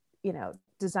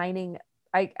 designing.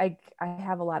 I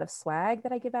have a lot of swag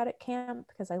that I give out at camp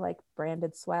because I like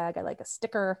branded swag. I like a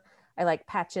sticker. I like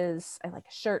patches. I like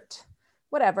a shirt,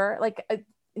 whatever. Like, I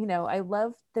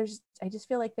just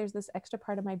feel like there's this extra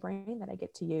part of my brain that I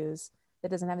get to use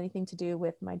that doesn't have anything to do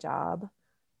with my job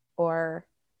or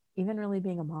even really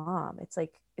being a mom. It's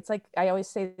like I always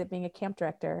say that being a camp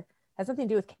director has nothing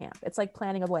to do with camp. It's like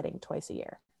planning a wedding twice a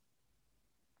year.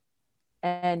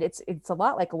 And it's a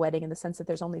lot like a wedding in the sense that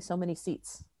there's only so many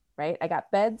seats, right? I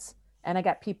got beds and I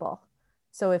got people.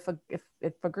 So if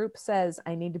a group says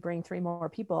I need to bring 3 more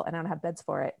people and I don't have beds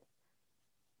for it,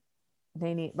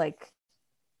 they need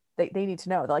they need to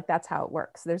know, like, that's how it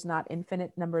works. There's not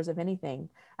infinite numbers of anything.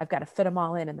 I've got to fit them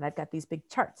all in, and then I've got these big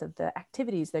charts of the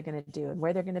activities they're going to do and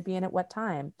where they're going to be in at what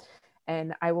time.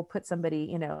 And I will put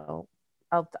somebody,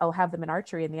 I'll have them in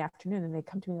archery in the afternoon, and they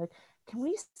come to me like, can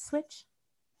we switch?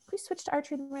 Can we switch to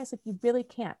archery in the morning? I was like, you really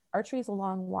can't. Archery is a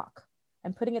long walk.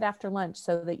 I'm putting it after lunch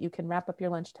so that you can wrap up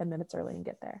your lunch 10 minutes early and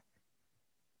get there.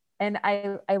 And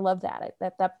I love that.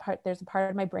 That part, there's a part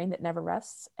of my brain that never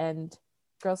rests, and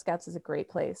Girl Scouts is a great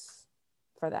place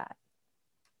for that.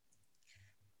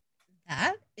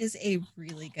 That is a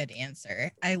really good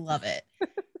answer. I love it.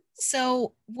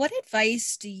 So, what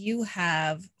advice do you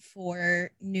have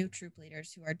for new troop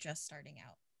leaders who are just starting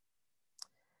out?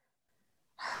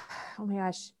 Oh my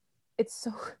gosh, it's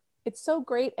so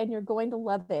great, and you're going to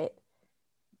love it,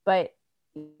 but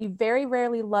you very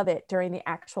rarely love it during the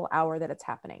actual hour that it's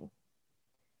happening.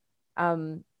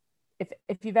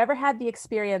 If you've ever had the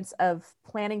experience of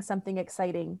planning something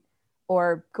exciting,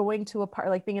 or going to a party,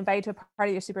 like being invited to a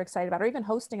party you're super excited about, or even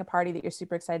hosting a party that you're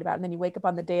super excited about, and then you wake up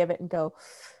on the day of it and go,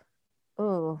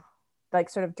 oh,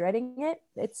 like sort of dreading it.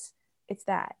 It's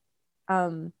that.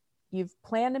 You've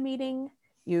planned a meeting,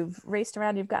 you've raced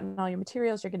around, you've gotten all your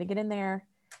materials, you're going to get in there.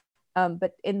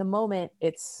 But in the moment,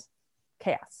 it's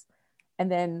chaos.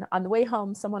 And then on the way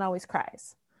home, someone always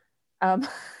cries. Um,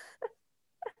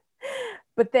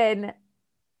 but then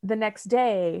the next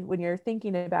day when you're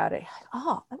thinking about it,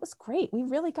 oh, that was great. We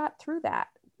really got through that.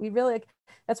 We really, like,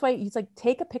 that's why it's like,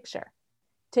 take a picture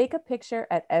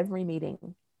at every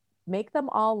meeting, make them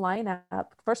all line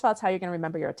up. First of all, it's how you're going to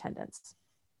remember your attendance,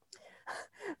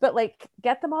 but like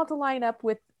get them all to line up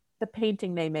with the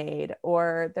painting they made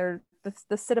or the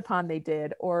sit-upon they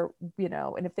did, or, you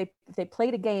know, and if they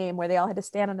played a game where they all had to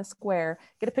stand on a square,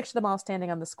 get a picture of them all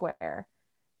standing on the square,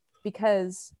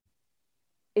 because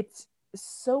it's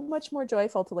so much more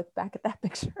joyful to look back at that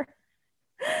picture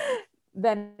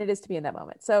than it is to be in that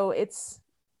moment. So it's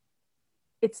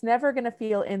never going to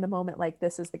feel in the moment like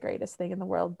this is the greatest thing in the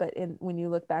world, but when you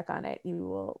look back on it,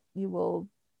 you will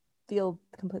feel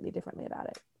completely differently about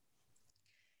it.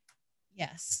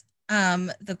 Yes.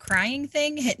 The crying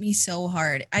thing hit me so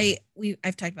hard.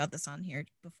 I've talked about this on here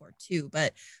before too,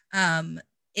 but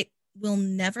it will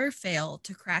never fail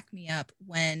to crack me up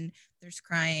when there's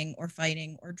crying or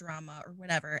fighting or drama or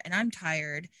whatever, and I'm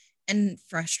tired and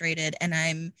frustrated, and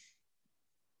I'm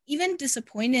even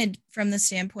disappointed from the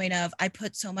standpoint of I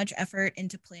put so much effort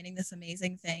into planning this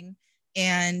amazing thing,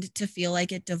 and to feel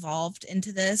like it devolved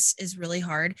into this is really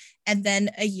hard. And then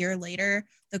a year later,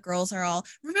 the girls are all,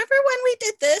 remember when we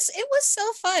did this? It was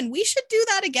so fun. We should do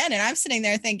that again. And I'm sitting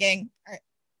there thinking,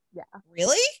 yeah,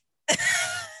 really?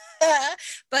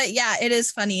 But yeah, it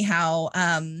is funny how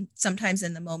sometimes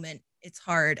in the moment it's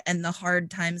hard, and the hard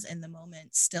times in the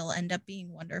moment still end up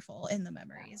being wonderful in the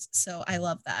memories. So I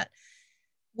love that.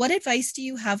 What advice do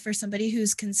you have for somebody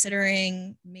who's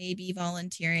considering maybe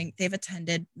volunteering? They've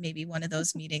attended maybe one of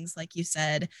those meetings, like you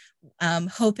said,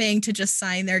 hoping to just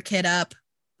sign their kid up,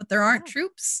 but there aren't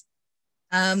troops.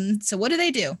 So what do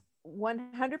they do?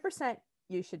 100%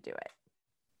 you should do it.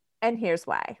 And here's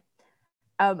why.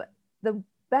 The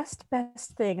best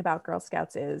thing about Girl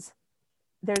Scouts is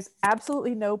there's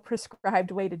absolutely no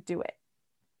prescribed way to do it.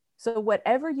 So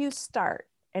whatever you start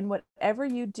and whatever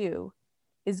you do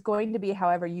is going to be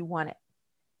however you want it.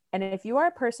 And if you are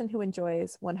a person who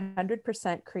enjoys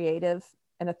 100% creative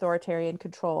and authoritarian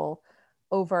control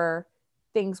over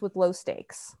things with low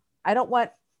stakes, I don't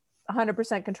want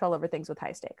 100% control over things with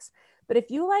high stakes. But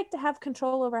if you like to have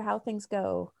control over how things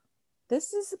go,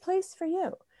 this is the place for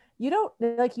you. You don't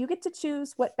like, you get to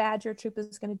choose what badge your troop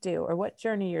is going to do or what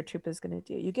journey your troop is going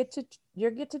to do. You get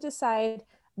to decide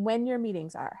when your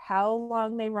meetings are, how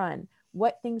long they run,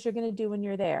 what things you're going to do when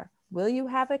you're there. Will you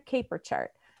have a caper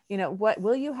chart? You know, what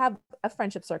will you have a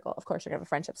friendship circle? Of course, you're gonna have a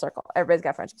friendship circle. Everybody's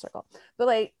got a friendship circle. But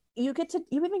like you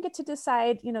even get to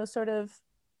decide, you know, sort of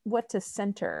what to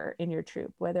center in your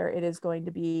troop, whether it is going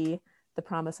to be the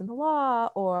promise and the law,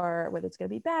 or whether it's going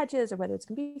to be badges, or whether it's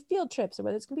going to be field trips, or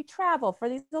whether it's going to be travel for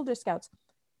these older scouts.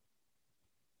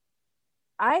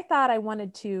 I thought I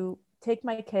wanted to take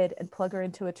my kid and plug her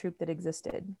into a troop that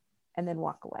existed and then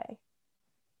walk away.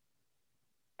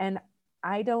 And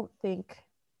I don't think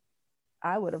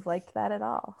I would have liked that at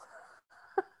all.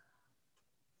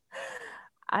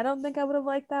 I don't think I would have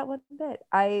liked that one bit.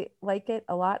 I like it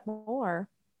a lot more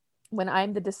when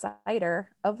I'm the decider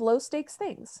of low stakes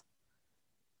things.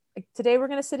 Like today we're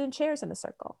going to sit in chairs in a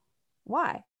circle.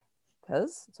 Why?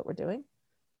 Because that's what we're doing.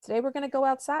 Today we're going to go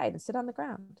outside and sit on the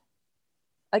ground.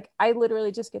 Like I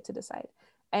literally just get to decide.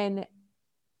 And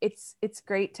it's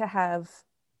great to have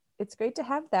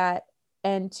that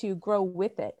and to grow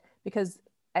with it, because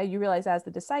you realize as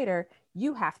the decider,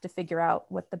 you have to figure out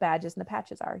what the badges and the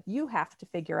patches are. You have to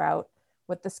figure out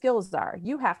what the skills are.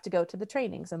 You have to go to the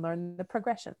trainings and learn the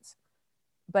progressions.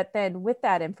 But then with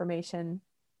that information,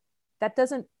 that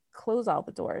doesn't close all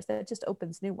the doors. That just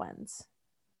opens new ones.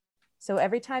 So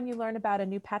every time you learn about a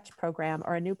new patch program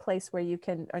or a new place where you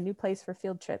can, or a new place for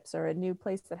field trips or a new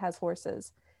place that has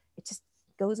horses, it just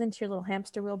goes into your little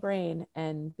hamster wheel brain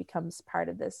and becomes part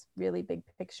of this really big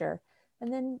picture.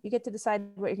 And then you get to decide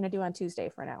what you're going to do on Tuesday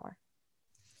for an hour.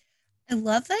 I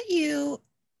love that you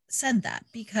said that,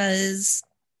 because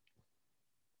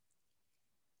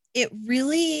it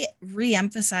really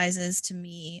reemphasizes to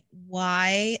me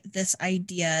why this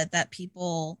idea that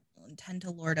people tend to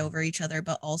lord over each other,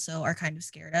 but also are kind of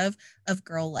scared of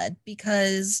girl-led,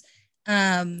 because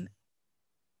the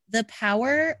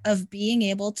power of being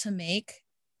able to make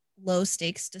low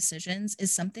stakes decisions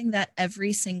is something that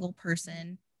every single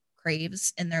person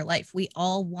craves in their life. We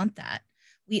all want that.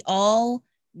 We all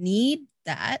need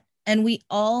that. And we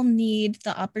all need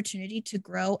the opportunity to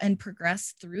grow and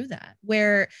progress through that,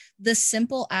 where the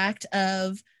simple act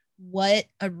of what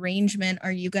arrangement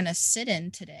are you going to sit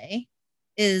in today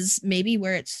is maybe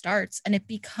where it starts, and it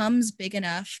becomes big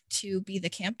enough to be the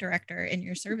camp director in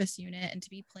your service unit and to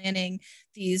be planning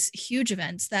these huge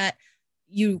events that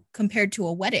you compared to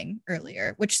a wedding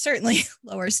earlier, which certainly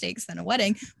lower stakes than a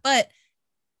wedding, but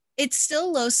it's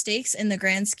still low stakes in the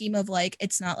grand scheme of like,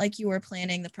 it's not like you were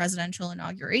planning the presidential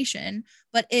inauguration,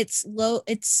 but it's low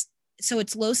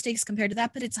stakes compared to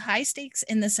that, but it's high stakes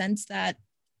in the sense that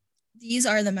these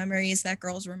are the memories that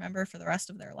girls remember for the rest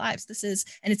of their lives.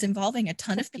 And it's involving a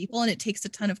ton of people and it takes a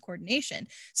ton of coordination.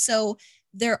 So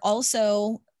they're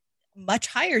also much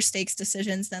higher stakes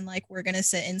decisions than like, we're going to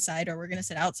sit inside or we're going to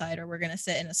sit outside or we're going to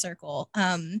sit in a circle.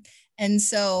 And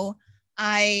so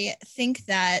I think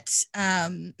that,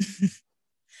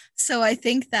 so I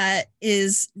think that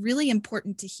is really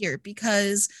important to hear,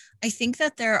 because I think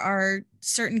that there are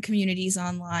certain communities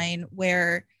online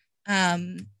where,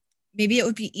 maybe it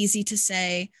would be easy to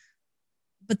say,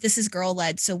 but this is girl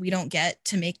led, so we don't get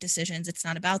to make decisions. It's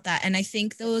not about that. And I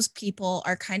think those people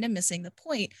are kind of missing the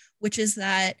point, which is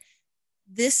that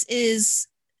this is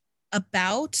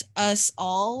about us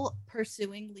all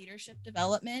pursuing leadership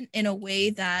development in a way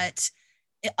that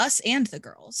us and the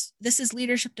girls, this is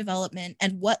leadership development.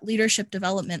 And what leadership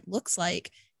development looks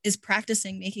like is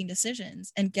practicing making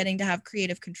decisions and getting to have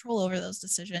creative control over those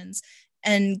decisions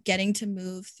and getting to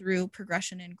move through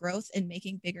progression and growth and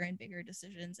making bigger and bigger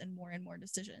decisions and more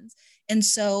decisions. And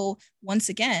so once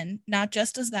again, not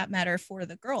just does that matter for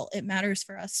the girl, it matters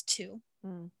for us too.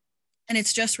 And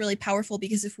it's just really powerful,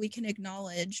 because if we can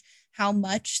acknowledge how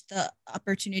much the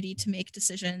opportunity to make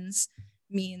decisions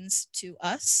means to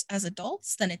us as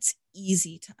adults, then it's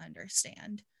easy to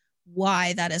understand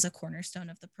why that is a cornerstone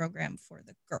of the program for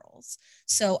the girls.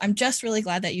 So I'm just really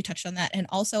glad that you touched on that. And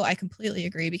also, I completely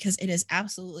agree, because it is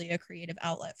absolutely a creative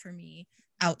outlet for me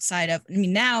outside of, I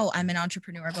mean, now I'm an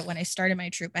entrepreneur, but when I started my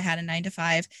troop, I had a 9 to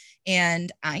 5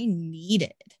 and I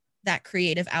needed that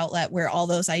creative outlet where all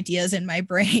those ideas in my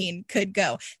brain could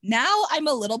go. Now I'm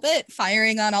a little bit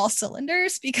firing on all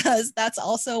cylinders, because that's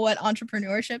also what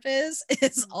entrepreneurship is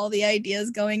all the ideas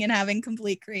going and having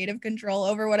complete creative control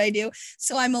over what I do.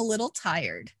 So I'm a little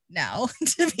tired now,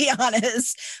 to be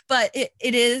honest, but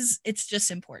it's just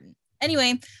important.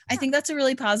 Anyway, I think that's a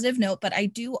really positive note, but I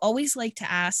do always like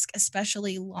to ask,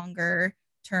 especially longer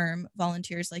term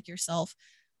volunteers like yourself,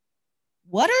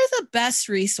 what are the best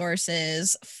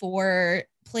resources for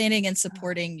planning and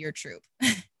supporting your troop?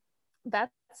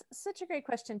 That's such a great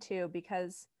question too,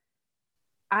 because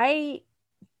I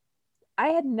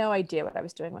had no idea what I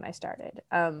was doing when I started.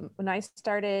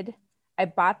 I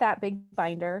bought that big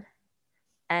binder,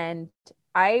 and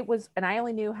I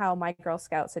only knew how my Girl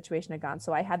Scout situation had gone.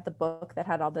 So I had the book that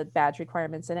had all the badge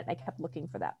requirements in it, and I kept looking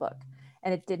for that book,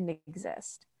 and it didn't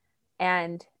exist.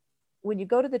 And when you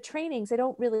go to the trainings, they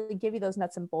don't really give you those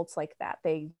nuts and bolts like that.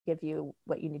 They give you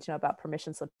what you need to know about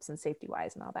permission slips and safety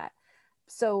wise and all that.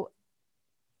 So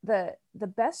the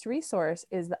best resource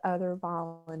is the other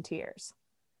volunteers.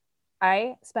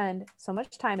 I spend so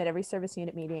much time at every service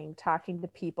unit meeting talking to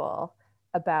people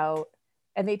about,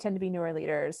 and they tend to be newer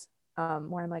leaders,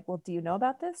 where I'm like, well, do you know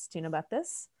about this? Do you know about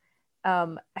this?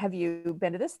 Have you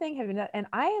been to this thing? Have you not? And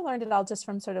I learned it all just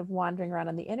from sort of wandering around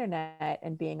on the internet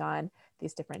and being on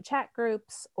these different chat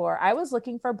groups, or I was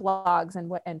looking for blogs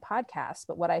and podcasts.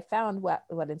 But what I found,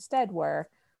 what instead were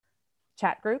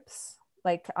chat groups,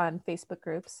 like on Facebook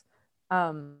groups,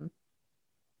 and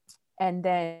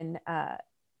then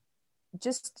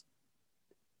just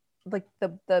like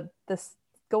the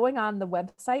going on the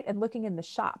website and looking in the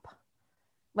shop.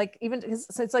 Like even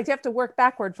so, it's like you have to work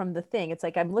backward from the thing. It's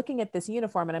like I'm looking at this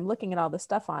uniform and I'm looking at all the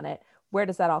stuff on it. Where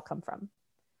does that all come from?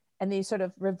 And then you sort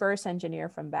of reverse engineer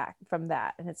from that.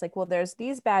 And it's like, well, there's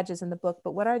these badges in the book,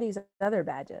 but what are these other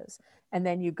badges? And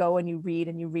then you go and you read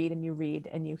and you read and you read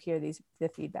and you hear the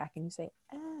feedback and you say,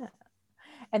 ah.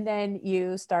 And then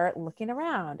you start looking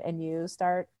around and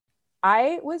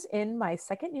I was in my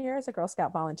second year as a Girl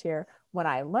Scout volunteer when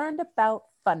I learned about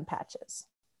fun patches.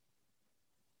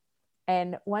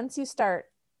 And once you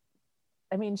start,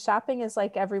 I mean, shopping is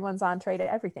like everyone's entree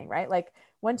to everything, right? Like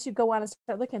once you go on and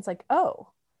start looking, it's like, oh,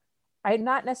 I'm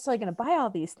not necessarily going to buy all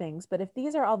these things, but if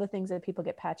these are all the things that people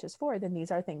get patches for, then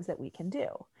these are things that we can do.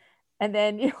 And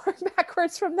then you work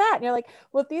backwards from that. And you're like,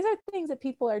 well, if these are things that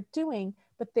people are doing,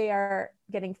 but they are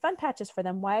getting fun patches for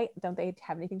them, why don't they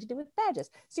have anything to do with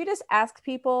badges? So you just ask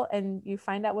people and you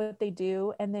find out what they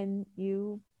do. And then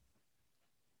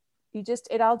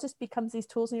it all just becomes these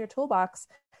tools in your toolbox.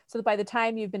 So that by the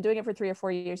time you've been doing it for 3 or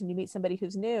 4 years and you meet somebody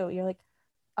who's new, you're like,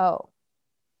 oh,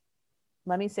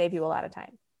 let me save you a lot of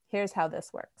time. Here's how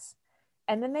this works.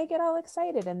 And then they get all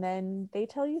excited and then they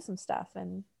tell you some stuff.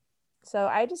 And so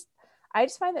I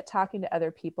just find that talking to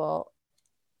other people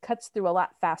cuts through a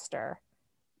lot faster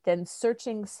than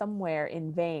searching somewhere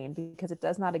in vain, because it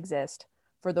does not exist,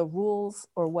 for the rules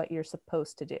or what you're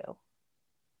supposed to do.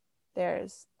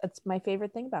 It's my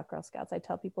favorite thing about Girl Scouts. I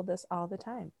tell people this all the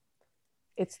time.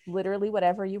 It's literally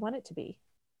whatever you want it to be.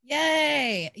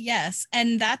 Yay. Yes.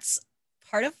 And that's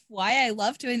part of why I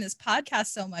love doing this podcast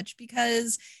so much,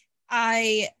 because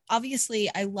I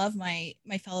love my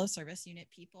fellow service unit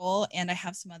people, and I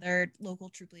have some other local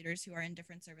troop leaders who are in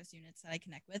different service units that I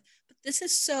connect with. But this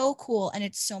is so cool, and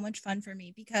it's so much fun for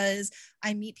me because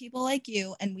I meet people like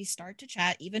you and we start to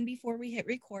chat even before we hit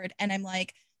record, and I'm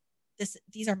like,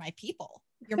 these are my people.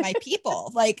 You're my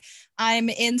people. Like, I'm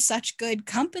in such good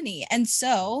company. And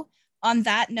so on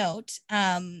that note,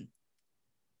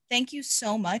 thank you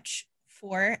so much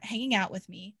for hanging out with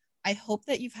me. I hope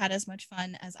that you've had as much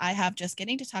fun as I have just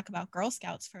getting to talk about Girl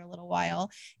Scouts for a little while.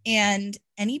 And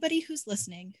anybody who's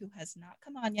listening who has not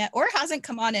come on yet or hasn't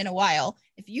come on in a while,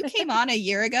 if you came on a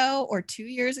year ago or 2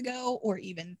 years ago or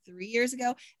even 3 years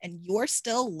ago and you're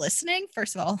still listening,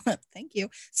 first of all, thank you.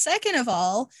 Second of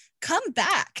all, come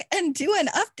back and do an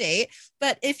update.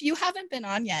 But if you haven't been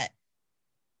on yet,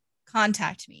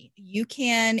 contact me. You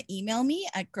can email me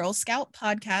at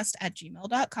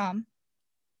girlscoutpodcast@gmail.com.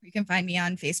 You can find me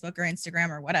on Facebook or Instagram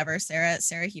or whatever,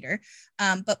 Sarah Heater.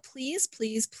 But please,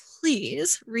 please,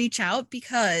 please reach out,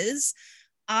 because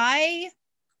I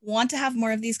want to have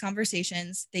more of these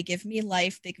conversations. They give me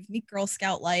life. They give me Girl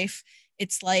Scout life.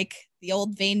 It's like the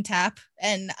old vein tap.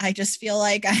 And I just feel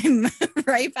like I'm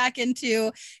right back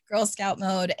into Girl Scout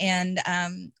mode. And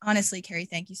honestly, Carrie,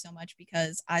 thank you so much,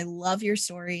 because I love your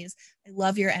stories. I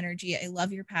love your energy. I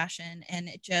love your passion. And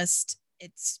it's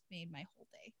made my whole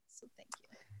day. So thank you.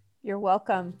 You're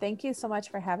welcome. Thank you so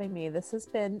much for having me. This has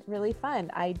been really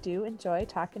fun. I do enjoy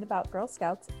talking about Girl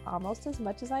Scouts almost as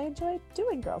much as I enjoy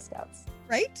doing Girl Scouts.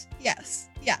 Right? Yes.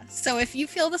 Yeah. So if you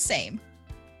feel the same,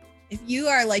 if you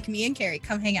are like me and Carrie,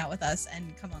 come hang out with us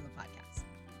and come on the podcast.